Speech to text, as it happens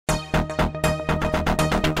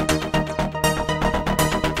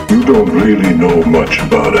You don't really know much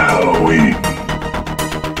about Halloween.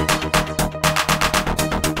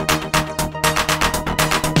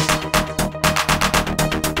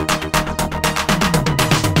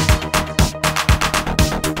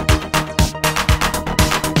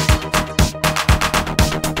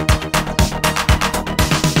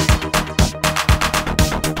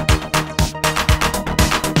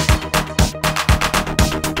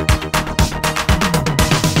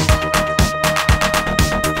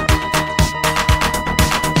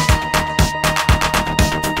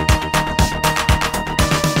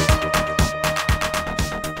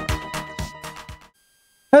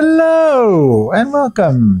 Hello and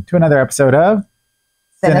welcome to another episode of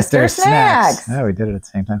Sinister Snacks. Oh, we did it at the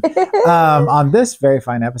same time. On this very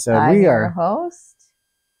fine episode, I'm we your are. host,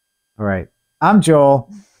 All right. I'm Joel.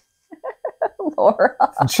 Laura.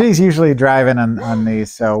 And she's usually driving on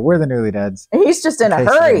these, so we're the Newlydeads. He's just in a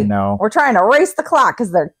hurry. No, We're trying to race the clock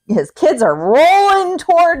because his kids are rolling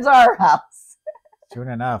towards our house. soon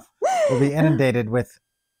enough, we'll be inundated with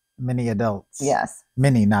many adults. Yes.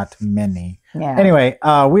 Many, not many. Yeah. Anyway,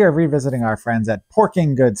 we are revisiting our friends at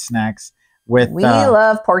Porking Good Snacks. We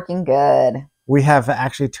love porking good. We have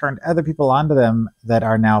actually turned other people onto them that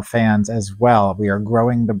are now fans as well. We are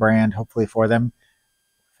growing the brand, hopefully for them.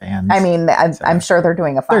 Fans. I mean, I'm sure they're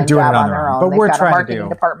doing a fine job on their own. But we're They've got a trying marketing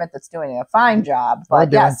department that's doing a fine job. We're But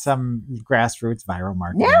doing yes, some grassroots viral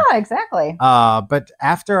marketing. yeah, exactly. But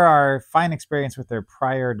after our fine experience with their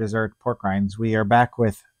prior dessert pork rinds, we are back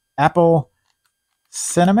with apple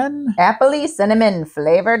cinnamon Appley cinnamon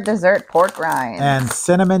flavored dessert pork rinds. and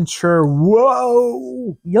cinnamon chur.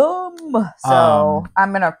 Whoa! Yum! So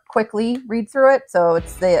I'm going to quickly read through it. So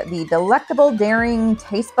it's the delectable, daring,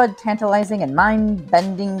 taste bud tantalizing, and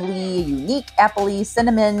mind-bendingly unique appley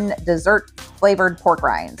cinnamon dessert flavored pork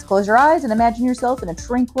rinds. Close your eyes and imagine yourself in a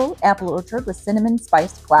tranquil apple orchard with cinnamon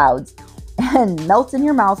spiced clouds and melt in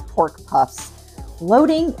your mouth pork puffs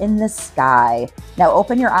floating in the sky. Now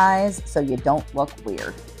open your eyes so you don't look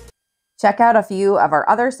weird. Check out a few of our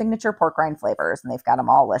other signature pork rind flavors, and they've got them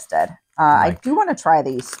all listed. I do want to try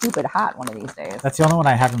the stupid hot one of these days. That's the only one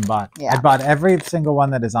I haven't bought. Yeah. I bought every single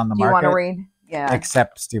one that is on the Do you market. want to read? Yeah.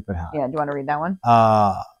 Except stupid hot. Yeah. Do you want to read that one?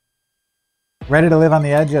 Ready to live on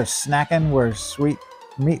the edge of snackin', where sweet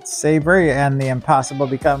meets savory and the impossible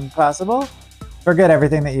becomes possible? Forget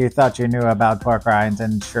everything that you thought you knew about pork rinds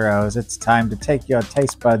and churros. It's time to take your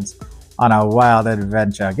taste buds on a wild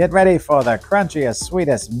adventure. Get ready for the crunchiest,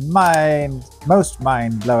 sweetest, most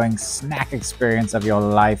mind-blowing snack experience of your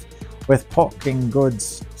life with Porking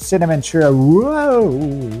Good's cinnamon churro.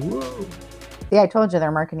 Whoa! Yeah, I told you their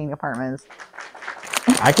marketing departments.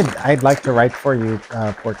 I'd like to write for you,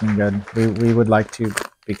 Porking Good. We would like to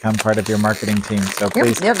become part of your marketing team. So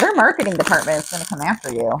please, their marketing department is going to come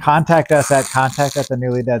after you. Contact us at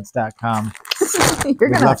contact@thenewlydeads.com. We'd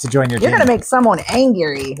love to join your team. You're going to make someone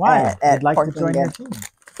angry. Why? I'd like to Porking join Good. your team.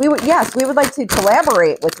 We would like to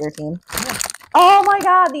collaborate with your team. Yeah. Oh my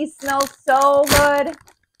God, these smell so good.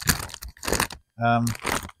 I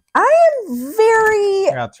am very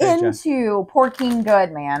into Porking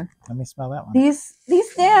Good, man. Let me smell that one. These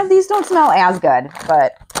don't smell as good,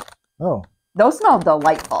 but those smell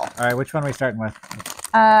delightful. All right, which one are we starting with?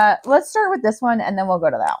 Let's start with this one, and then we'll go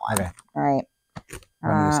to that one. Okay. All right.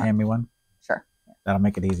 Want to just hand me one? Sure. That'll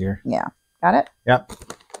make it easier. Yeah. Got it? Yep.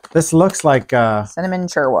 This looks like cinnamon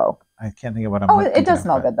churro. I can't think of what I'm. Oh, it does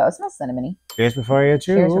smell good though. It smells cinnamony. Cheers before you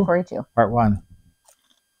chew. Cheers before you chew. Part 1.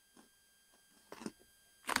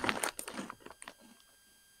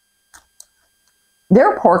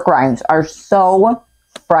 Their pork rinds are so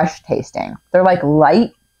fresh tasting. They're like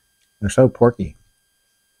light. They're so porky.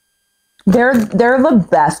 They're the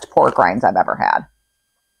best pork rinds I've ever had.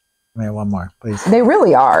 Give me one more, please. They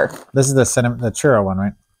really are. This is the churro one,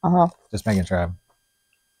 right? Uh-huh. Just making sure.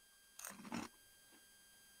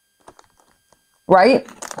 Right?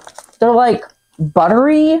 They're like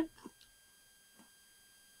buttery.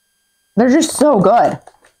 They're just so good.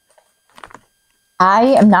 I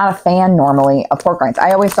am not a fan normally of pork rinds.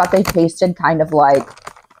 I always thought they tasted kind of like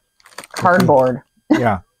cardboard.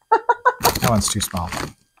 Yeah. That one's too small.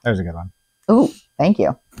 There's a good one. Ooh, thank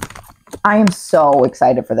you. I am so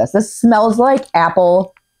excited for this. This smells like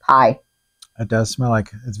apple pie. It does smell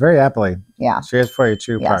like, it's very appley. Yeah. Cheers before you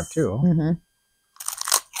chew, part 2. Mm-hmm.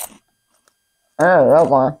 Oh, that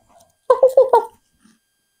one.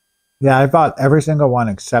 Yeah, I bought every single one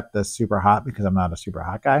except the super hot because I'm not a super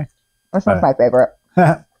hot guy. This one's my favorite.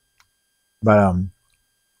 But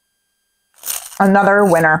another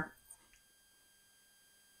winner.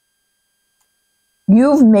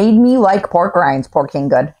 You've made me like pork rinds, Porking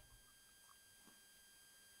Good.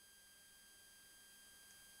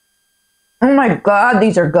 Oh my God,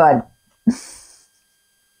 these are good.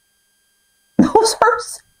 Those are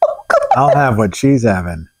so good. I'll have what she's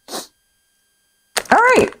having. All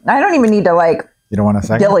right. I don't even need to like You don't want a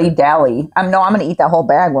second? dilly dally. No, I'm going to eat that whole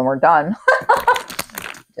bag when we're done.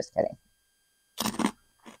 Just kidding.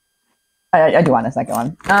 I do want a second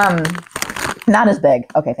one. Not as big.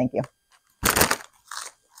 Okay, thank you.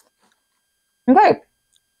 Okay.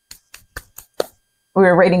 We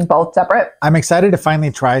were rating both separate. I'm excited to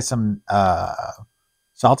finally try some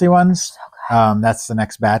salty ones. So good. That's the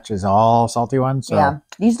next batch is all salty ones. So. Yeah.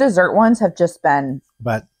 These dessert ones have just been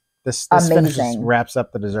But this amazing. wraps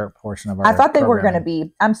up the dessert portion of our I thought they were going to programming.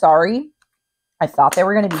 be, I'm sorry. I thought they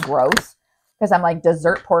were going to be gross because I'm like,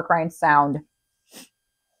 dessert pork rinds sound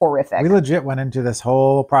horrific. We legit went into this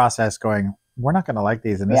whole process going, we're not going to like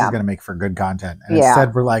these, and this is going to make for good content. And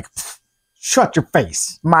instead, we're like, shut your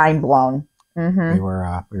face. Mind blown. Mm-hmm. We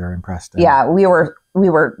were impressed. Yeah, we were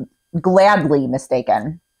gladly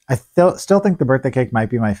mistaken. I still think the birthday cake might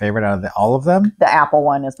be my favorite out of all of them. The apple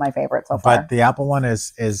one is my favorite so far. But the apple one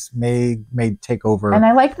is may take over. And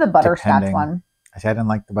I liked the butterscotch one. I didn't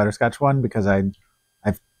like the butterscotch one because I've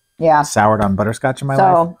soured on butterscotch in my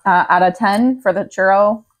life. So out of 10 for the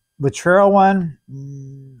churro. The churro one,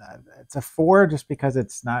 it's a 4 just because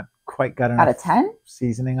it's not quite got enough out of 10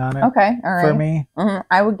 seasoning on it. Okay, all right. For me,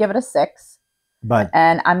 I would give it a 6.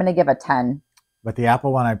 And I'm going to give a 10. But the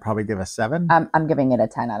apple one, I'd probably give a 7. I'm giving it a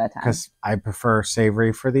 10 out of 10 because I prefer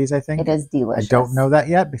savory for these. I think it is delicious. I don't know that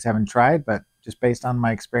yet because I haven't tried, but just based on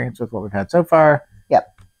my experience with what we've had so far,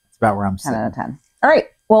 it's about where I'm 10 sitting. out of 10. All right.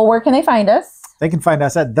 Well, where can they find us? They can find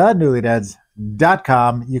us at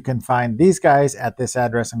thenewlydeads.com. You can find these guys at this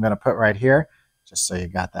address I'm going to put right here, just so you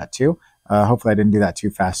got that too. Hopefully I didn't do that too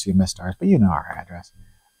fast so you missed ours, but you know our address.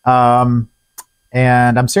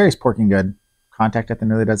 And I'm serious porking good. Contact at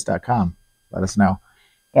thenewlydeads.com. Let us know.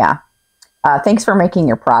 Yeah. Thanks for making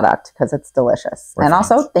your product because it's delicious. We're and fans.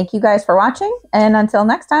 also, thank you guys for watching. And until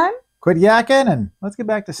next time, Quit yakking and let's get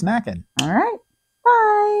back to snacking. all right.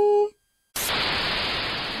 Bye.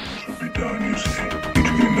 Should be done, you see,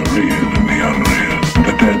 between the real and the unreal.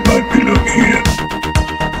 The dead might be looking in.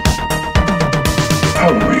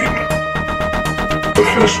 Halloween, the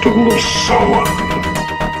festival of Samhain.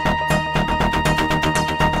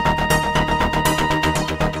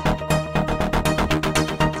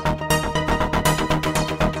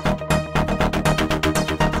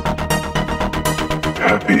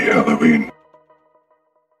 Happy Halloween.